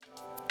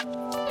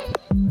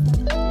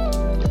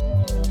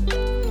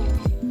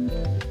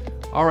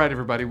All right,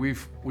 everybody,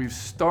 we've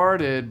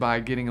started by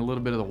getting a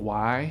little bit of the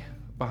why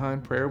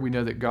behind prayer. We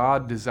know that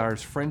God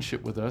desires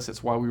friendship with us.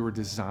 That's why we were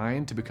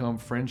designed to become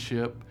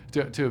friendship,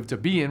 to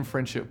be in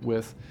friendship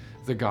with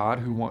the God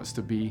who wants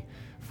to be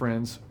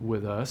friends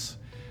with us.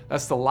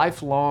 That's the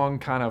lifelong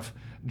kind of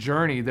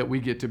journey that we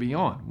get to be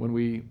on when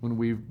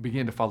we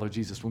begin to follow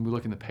Jesus, when we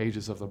look in the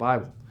pages of the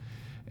Bible.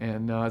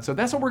 And so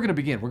that's what we're going to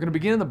begin. We're going to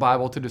begin in the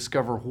Bible to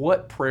discover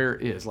what prayer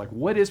is. Like,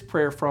 what is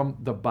prayer from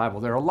the Bible?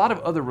 There are a lot of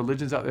other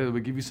religions out there that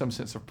would give you some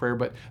sense of prayer,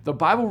 but the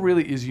Bible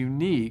really is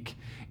unique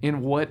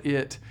in what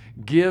it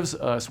gives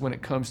us when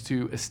it comes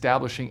to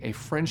establishing a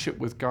friendship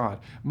with God.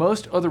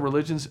 Most other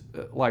religions,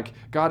 like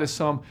God is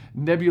some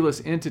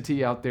nebulous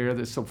entity out there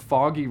that's some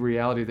foggy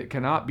reality that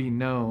cannot be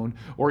known,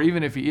 or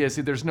even if he is,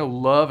 there's no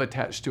love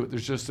attached to it.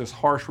 There's just this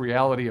harsh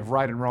reality of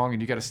right and wrong,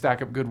 and you got to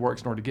stack up good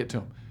works in order to get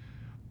to him.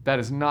 That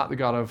is not the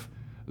God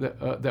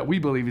that we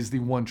believe is the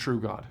one true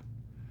God.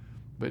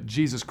 But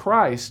Jesus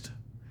Christ,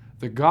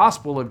 the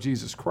gospel of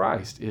Jesus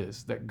Christ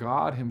is that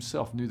God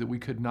himself knew that we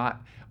could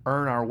not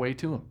earn our way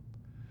to him,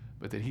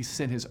 but that he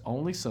sent his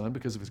only son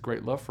because of his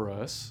great love for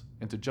us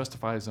and to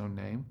justify his own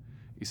name.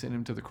 He sent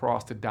him to the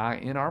cross to die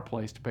in our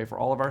place, to pay for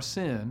all of our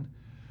sin,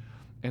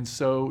 and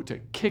so to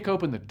kick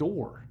open the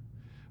door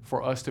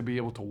for us to be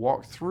able to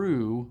walk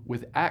through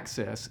with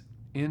access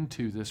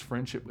into this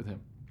friendship with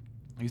him.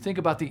 You think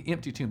about the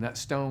empty tomb, that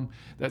stone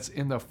that's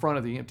in the front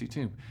of the empty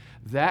tomb.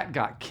 That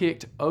got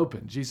kicked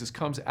open. Jesus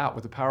comes out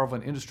with the power of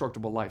an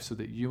indestructible life so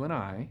that you and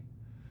I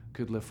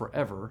could live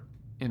forever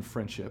in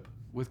friendship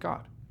with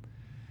God.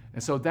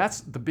 And so that's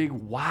the big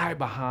why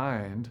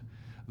behind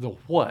the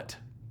what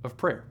of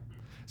prayer.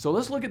 So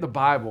let's look at the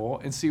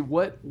Bible and see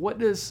what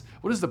does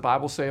the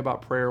Bible say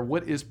about prayer?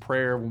 What is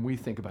prayer when we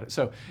think about it?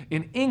 So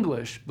in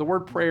English, the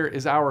word prayer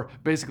is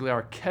basically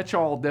our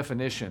catch-all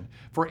definition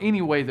for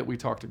any way that we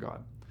talk to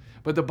God.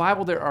 But the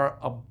Bible, there are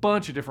a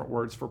bunch of different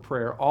words for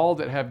prayer, all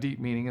that have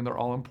deep meaning, and they're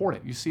all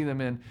important. You see them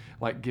in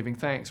like giving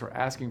thanks or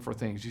asking for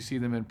things. You see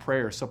them in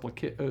prayer,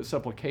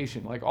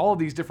 supplication, like all of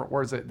these different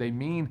words that they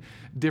mean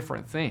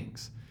different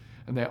things.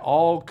 And they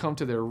all come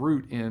to their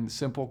root in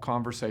simple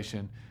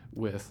conversation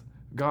with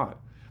God.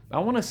 I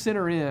want to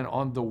center in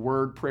on the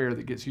word prayer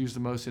that gets used the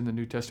most in the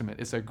New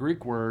Testament. It's a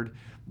Greek word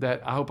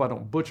that I hope I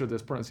don't butcher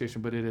this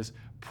pronunciation, but it is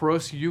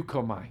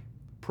proseuchomai.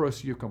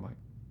 Proseuchomai.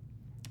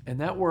 And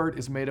that word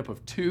is made up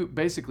of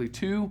basically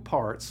two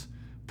parts,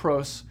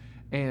 pros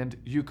and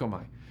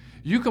euchomai.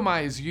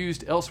 Euchomai is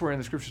used elsewhere in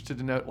the scriptures to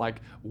denote like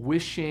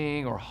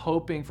wishing or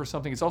hoping for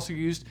something. It's also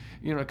used,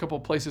 in a couple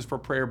of places for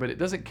prayer, but it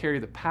doesn't carry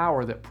the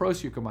power that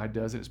proseuchomai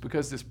does. And it's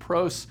because this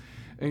pros,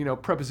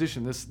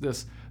 preposition,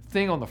 this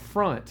thing on the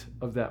front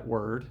of that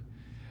word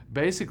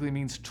basically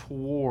means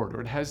toward,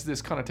 or it has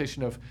this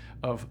connotation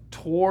of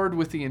toward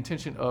with the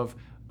intention of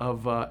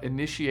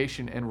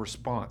initiation and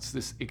response,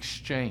 this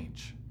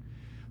exchange.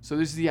 So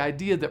there's the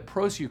idea that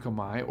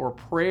proseuchomai, or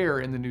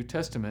prayer in the New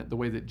Testament, the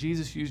way that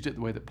Jesus used it,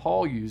 the way that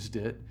Paul used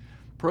it,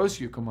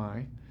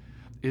 proseuchomai,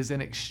 is an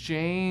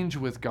exchange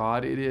with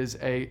God. It is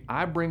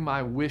I bring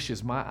my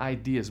wishes, my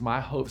ideas,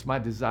 my hopes, my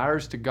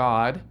desires to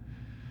God,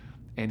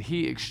 and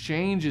he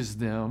exchanges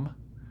them,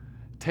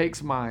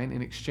 takes mine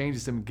and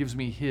exchanges them, and gives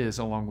me his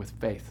along with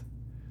faith.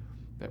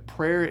 That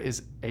prayer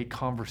is a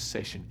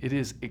conversation. It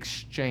is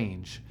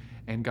exchange,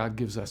 and God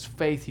gives us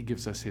faith. He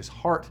gives us his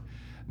heart.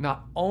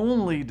 Not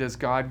only does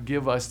God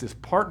give us this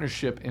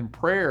partnership in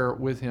prayer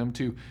with him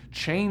to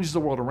change the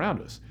world around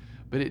us,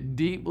 but it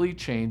deeply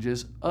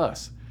changes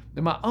us.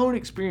 In my own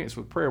experience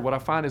with prayer, what I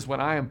find is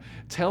when I am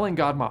telling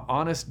God my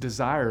honest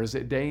desires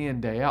day in,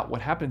 day out,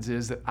 what happens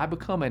is that I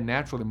become a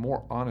naturally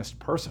more honest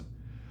person.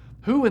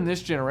 Who in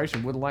this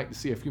generation would like to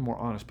see a few more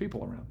honest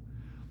people around?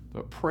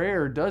 But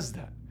prayer does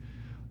that.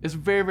 It's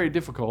very, very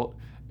difficult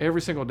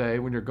every single day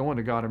when you're going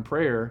to God in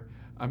prayer.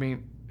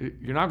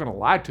 You're not going to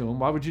lie to him.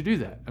 Why would you do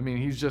that?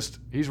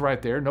 He's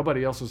right there.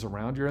 Nobody else is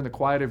around. You're in the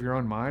quiet of your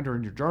own mind or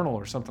in your journal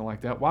or something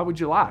like that. Why would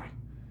you lie?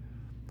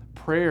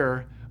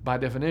 Prayer, by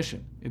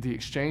definition, the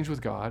exchange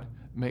with God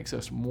makes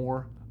us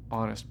more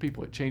honest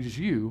people. It changes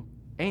you.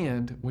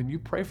 And when you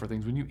pray for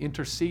things, when you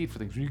intercede for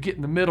things, when you get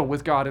in the middle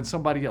with God and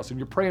somebody else, and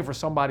you're praying for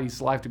somebody's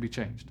life to be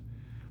changed,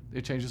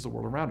 it changes the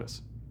world around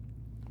us.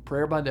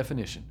 Prayer, by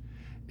definition,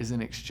 is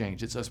an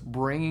exchange. It's us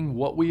bringing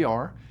what we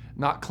are,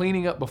 not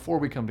cleaning up before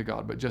we come to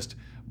God, but just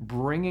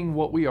bringing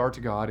what we are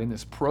to God in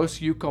this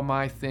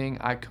proseuchomai thing.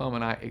 I come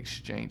and I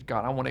exchange.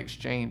 God, I want to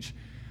exchange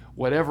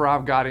whatever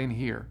I've got in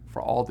here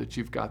for all that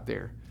you've got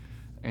there.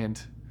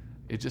 And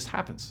it just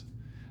happens.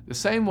 The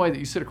same way that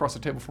you sit across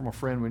the table from a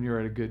friend when you're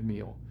at a good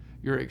meal.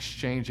 You're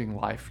exchanging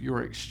life.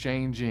 You're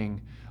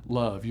exchanging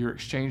love. You're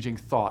exchanging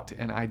thought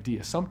and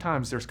idea.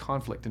 Sometimes there's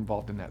conflict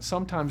involved in that.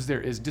 Sometimes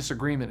there is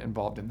disagreement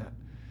involved in that.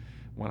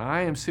 When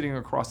I am sitting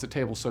across the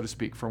table, so to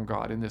speak, from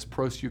God in this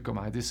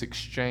proseuchomai, this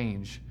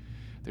exchange,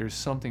 there's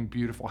something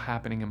beautiful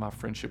happening in my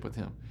friendship with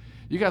him.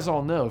 You guys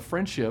all know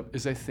friendship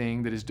is a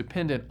thing that is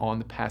dependent on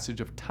the passage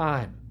of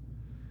time.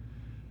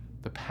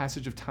 The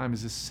passage of time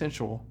is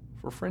essential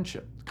for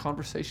friendship.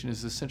 Conversation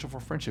is essential for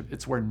friendship.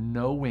 It's where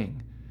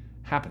knowing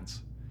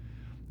happens.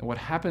 And what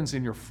happens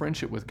in your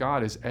friendship with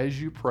God is as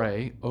you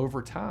pray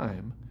over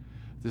time,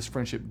 this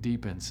friendship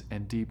deepens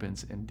and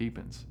deepens and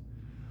deepens.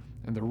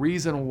 And the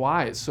reason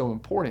why it's so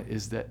important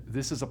is that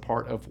this is a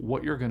part of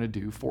what you're going to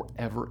do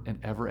forever and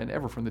ever and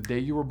ever. From the day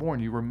you were born,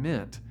 you were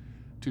meant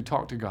to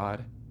talk to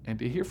God and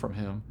to hear from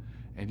him,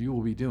 and you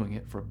will be doing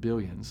it for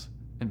billions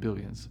and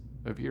billions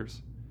of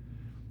years.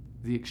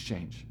 The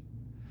exchange.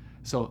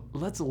 So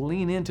let's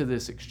lean into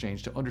this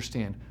exchange to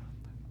understand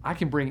I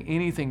can bring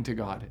anything to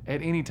God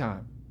at any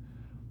time.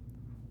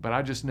 But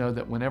I just know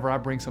that whenever I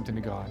bring something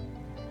to God,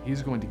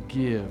 he's going to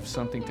give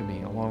something to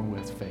me along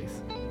with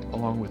faith,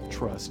 along with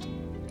trust,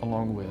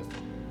 along with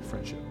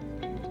friendship.